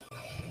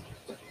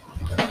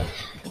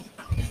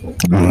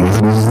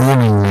Good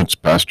morning. It's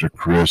Pastor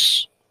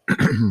Chris,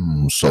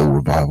 Soul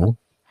Revival,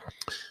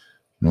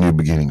 New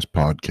Beginnings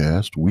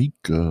Podcast, week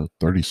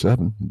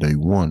 37, day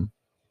 1.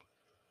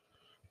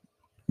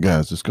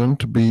 Guys, it's going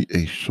to be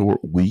a short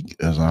week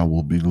as I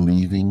will be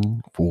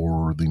leaving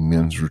for the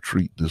men's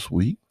retreat this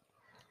week.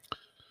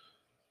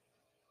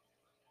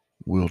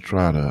 We'll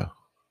try to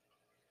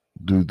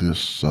do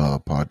this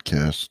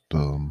podcast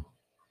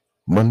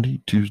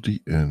Monday,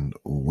 Tuesday, and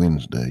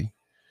Wednesday.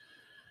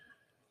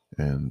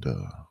 And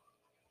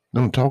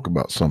I'm going to talk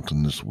about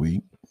something this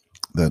week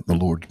that the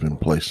Lord's been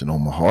placing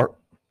on my heart.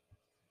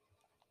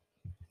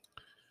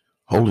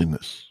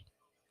 Holiness.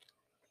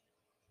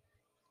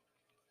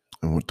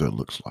 And what that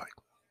looks like.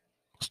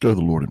 Let's go to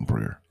the Lord in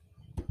prayer.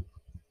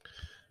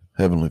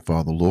 Heavenly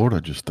Father, Lord, I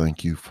just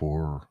thank you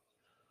for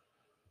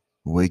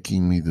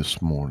waking me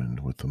this morning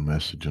with a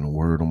message and a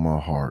word on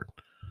my heart.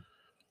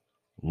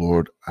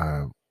 Lord,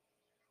 I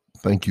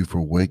thank you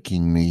for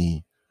waking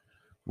me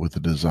with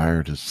a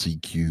desire to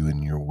seek you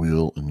and your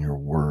will and your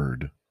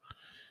word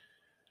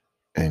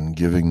and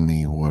giving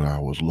me what I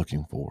was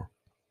looking for.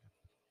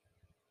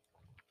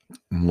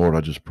 And Lord,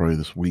 I just pray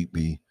this week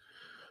be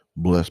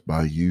blessed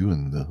by you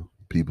and the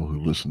people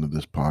who listen to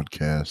this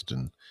podcast,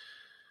 and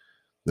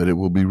that it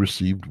will be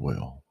received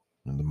well.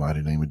 In the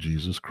mighty name of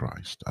Jesus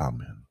Christ.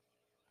 Amen.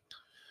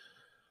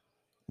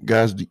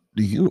 Guys, do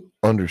you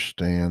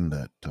understand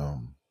that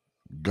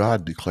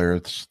God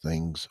declares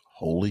things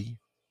holy?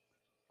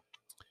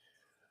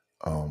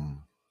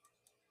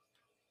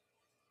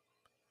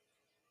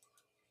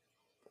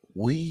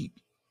 We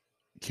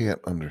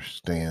can't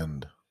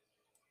understand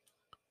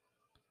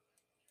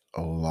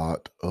a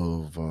lot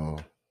of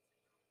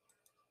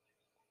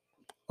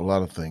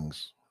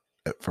things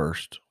at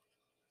first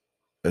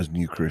as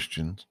new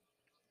Christians,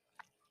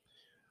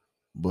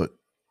 but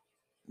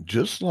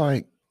just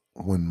like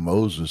when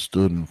Moses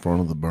stood in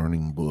front of the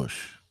burning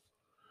bush,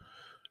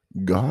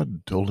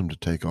 God told him to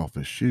take off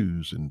his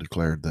shoes and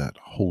declared that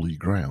holy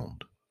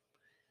ground.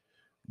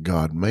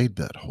 God made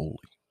that holy.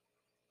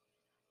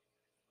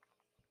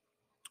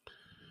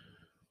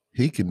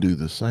 He can do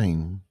the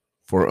same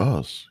for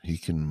us. He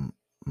can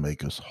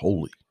make us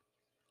holy.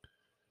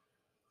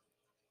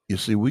 You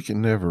see, we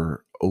can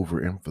never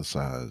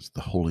overemphasize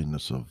the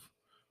holiness of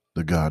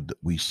the God that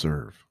we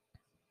serve.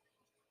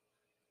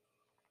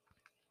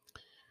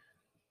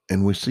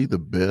 And we see the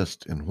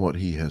best in what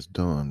he has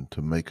done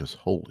to make us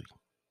holy.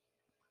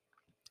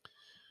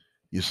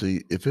 You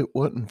see, if it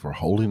wasn't for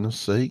holiness'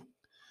 sake,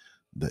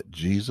 that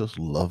Jesus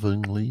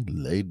lovingly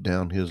laid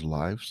down his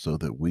life so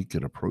that we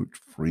could approach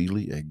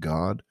freely a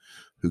God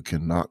who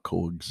cannot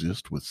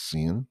coexist with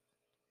sin,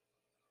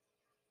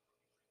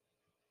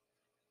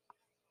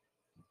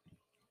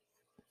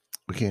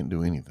 we can't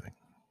do anything.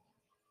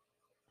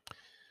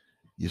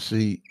 You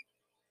see,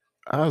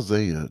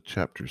 Isaiah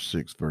chapter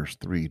 6 verse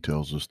 3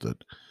 tells us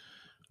that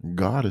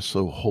God is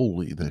so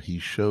holy that he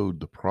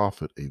showed the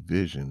prophet a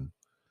vision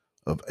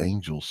of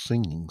angels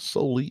singing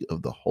solely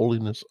of the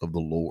holiness of the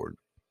Lord.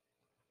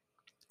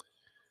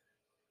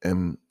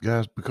 And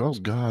guys, because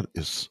God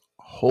is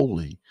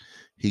holy,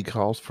 he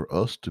calls for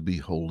us to be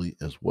holy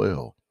as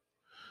well,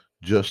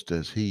 just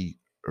as he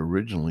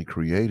originally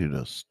created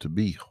us to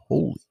be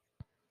holy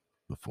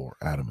before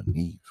Adam and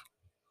Eve.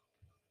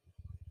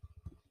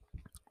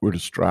 We're to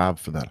strive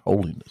for that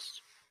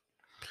holiness.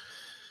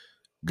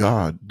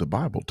 God, the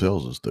Bible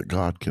tells us that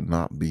God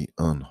cannot be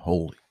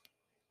unholy.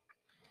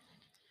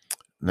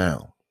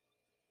 Now,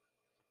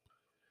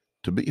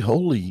 to be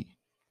holy,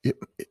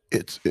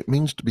 it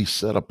means to be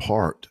set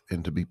apart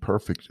and to be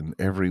perfect in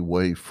every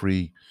way,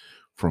 free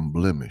from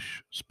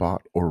blemish,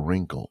 spot, or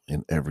wrinkle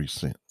in every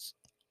sense.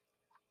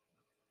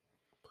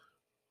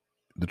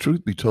 The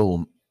truth be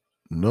told,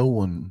 no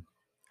one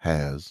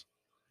has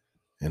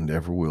and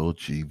ever will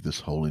achieve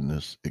this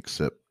holiness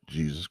except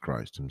Jesus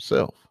Christ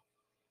himself.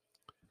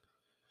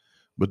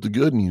 But the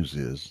good news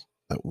is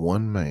that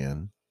one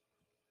man,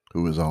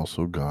 who is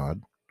also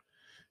God,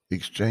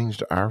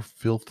 exchanged our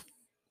filth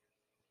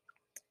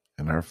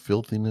and our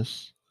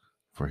filthiness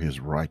for his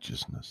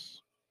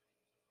righteousness.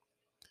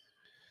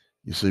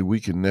 You see,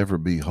 we can never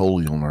be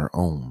holy on our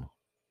own,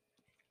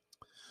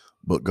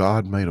 but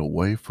God made a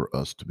way for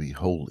us to be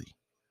holy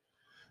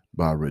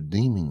by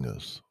redeeming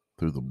us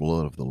through the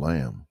blood of the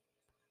Lamb,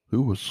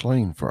 who was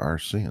slain for our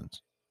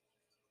sins.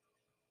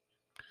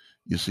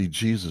 You see,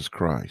 Jesus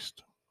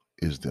Christ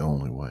is the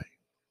only way.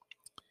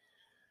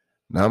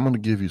 Now, I'm going to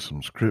give you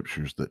some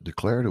scriptures that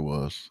declare to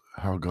us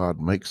how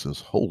God makes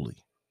us holy.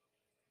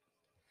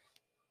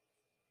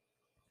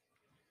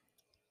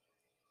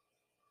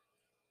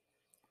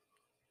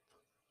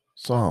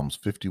 Psalms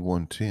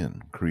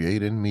 51:10,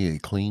 create in me a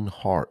clean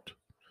heart,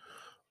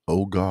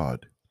 O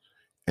God,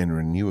 and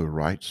renew a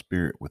right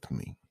spirit with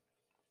me.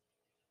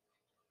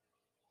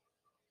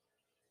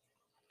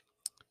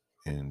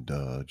 And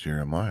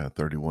Jeremiah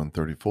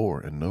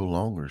 31:34, and no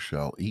longer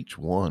shall each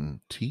one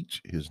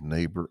teach his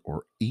neighbor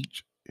or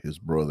each his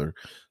brother,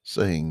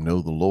 saying,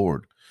 know the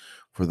Lord,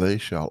 for they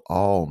shall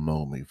all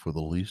know me, for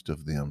the least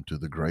of them to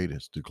the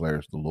greatest,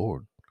 declares the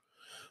Lord.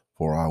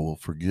 For I will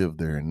forgive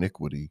their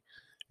iniquity,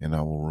 and I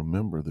will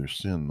remember their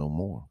sin no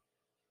more.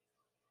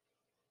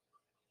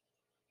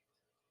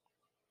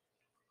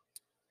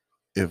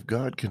 If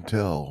God can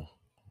tell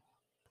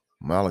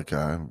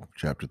Malachi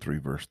chapter 3,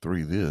 verse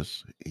 3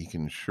 this, he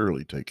can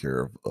surely take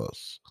care of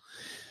us.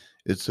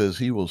 It says,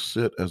 he will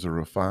sit as a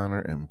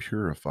refiner and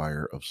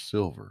purifier of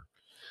silver,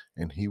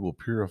 and he will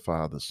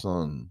purify the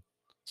son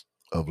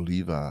of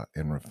Levi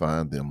and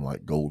refine them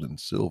like gold and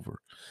silver,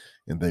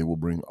 and they will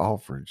bring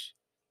offerings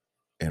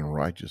and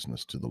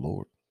righteousness to the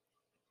Lord.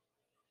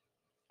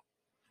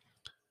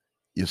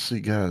 You see,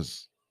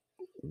 guys,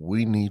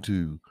 we need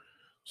to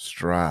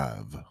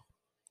strive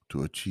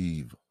to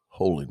achieve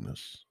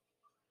holiness,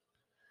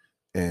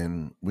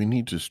 and we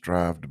need to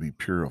strive to be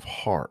pure of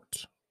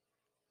heart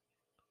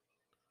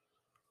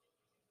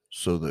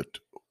so that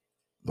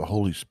the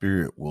Holy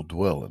Spirit will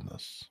dwell in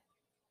us.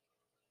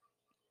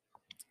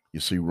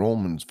 You see,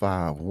 Romans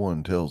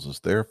 5:1 tells us,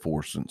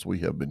 therefore, since we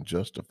have been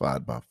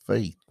justified by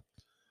faith,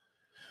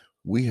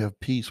 we have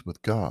peace with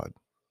God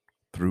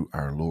through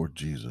our Lord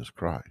Jesus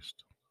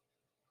Christ.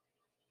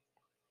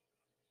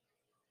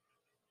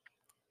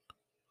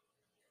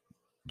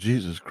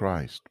 Jesus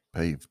Christ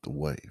paved the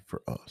way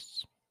for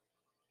us.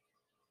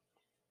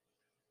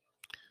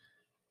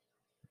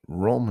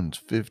 Romans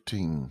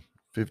 15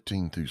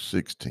 through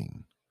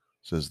 16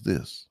 says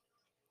this,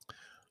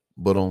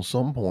 but on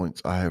some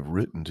points I have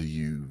written to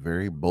you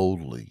very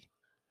boldly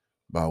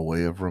by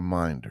way of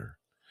reminder,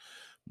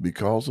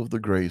 because of the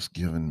grace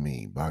given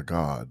me by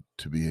God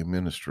to be a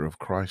minister of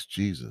Christ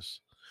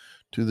Jesus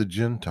to the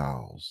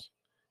Gentiles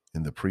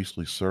in the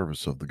priestly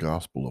service of the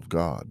gospel of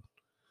God,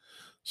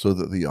 so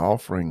that the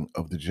offering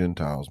of the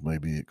Gentiles may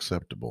be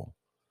acceptable,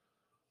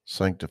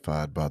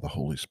 sanctified by the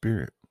Holy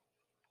Spirit.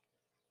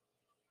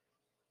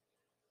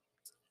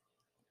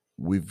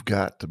 We've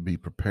got to be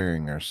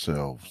preparing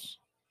ourselves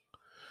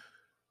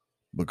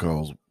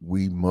because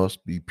we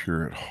must be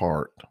pure at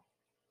heart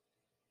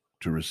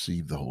to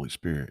receive the Holy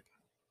Spirit.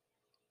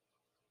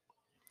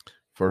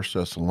 1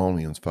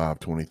 Thessalonians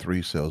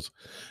 5:23 says,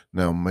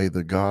 now may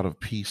the God of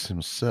peace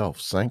himself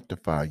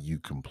sanctify you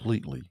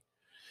completely,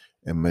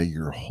 and may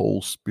your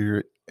whole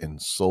spirit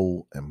and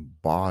soul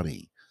and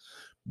body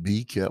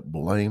be kept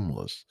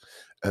blameless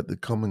at the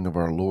coming of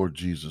our Lord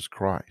Jesus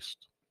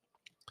Christ.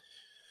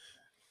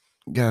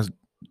 Guys,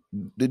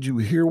 did you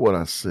hear what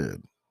I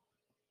said?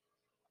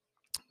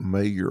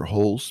 May your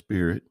whole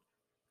spirit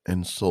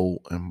and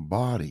soul and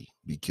body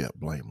be kept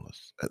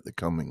blameless at the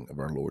coming of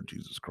our Lord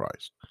Jesus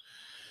Christ.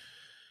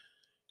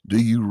 Do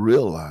you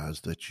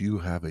realize that you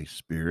have a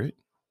spirit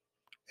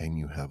and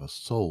you have a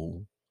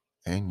soul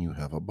and you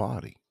have a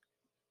body?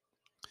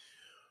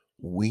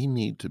 We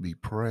need to be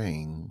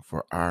praying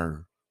for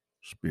our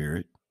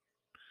spirit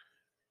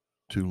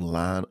to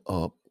line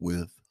up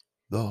with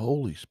the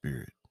Holy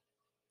Spirit.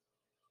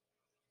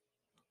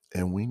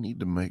 And we need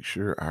to make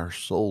sure our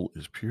soul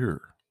is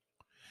pure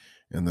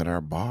and that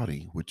our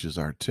body, which is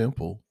our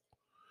temple,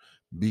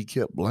 be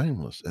kept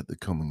blameless at the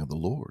coming of the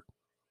Lord.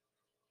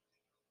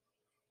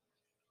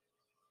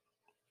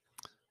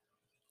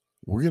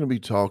 We're going to be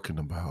talking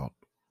about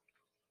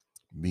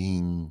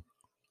being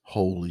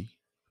holy,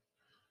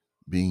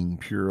 being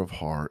pure of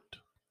heart,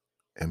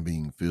 and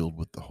being filled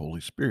with the Holy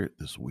Spirit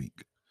this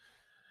week.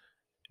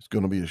 It's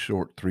going to be a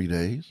short 3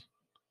 days,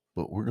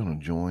 but we're going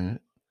to join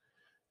it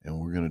and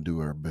we're going to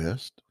do our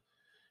best.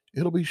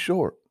 It'll be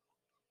short,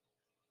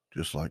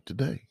 just like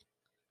today,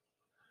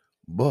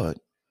 but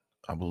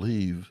I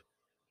believe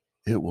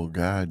it will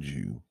guide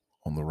you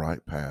on the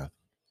right path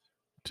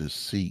to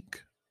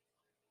seek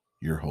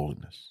your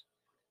holiness.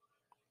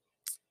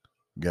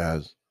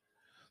 Guys,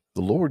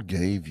 the Lord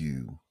gave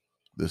you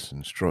this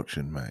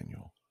instruction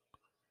manual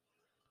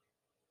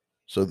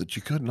so that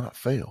you could not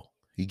fail.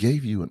 He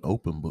gave you an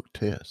open book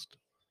test.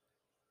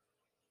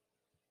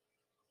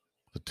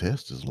 The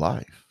test is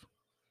life.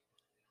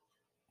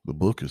 The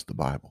book is the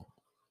Bible.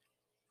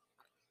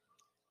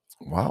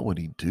 Why would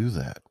he do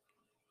that?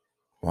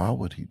 Why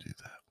would he do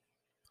that?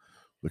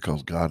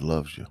 Because God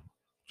loves you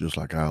just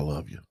like I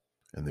love you,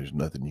 and there's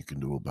nothing you can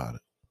do about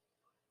it.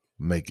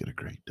 Make it a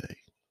great day.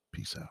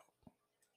 Peace out.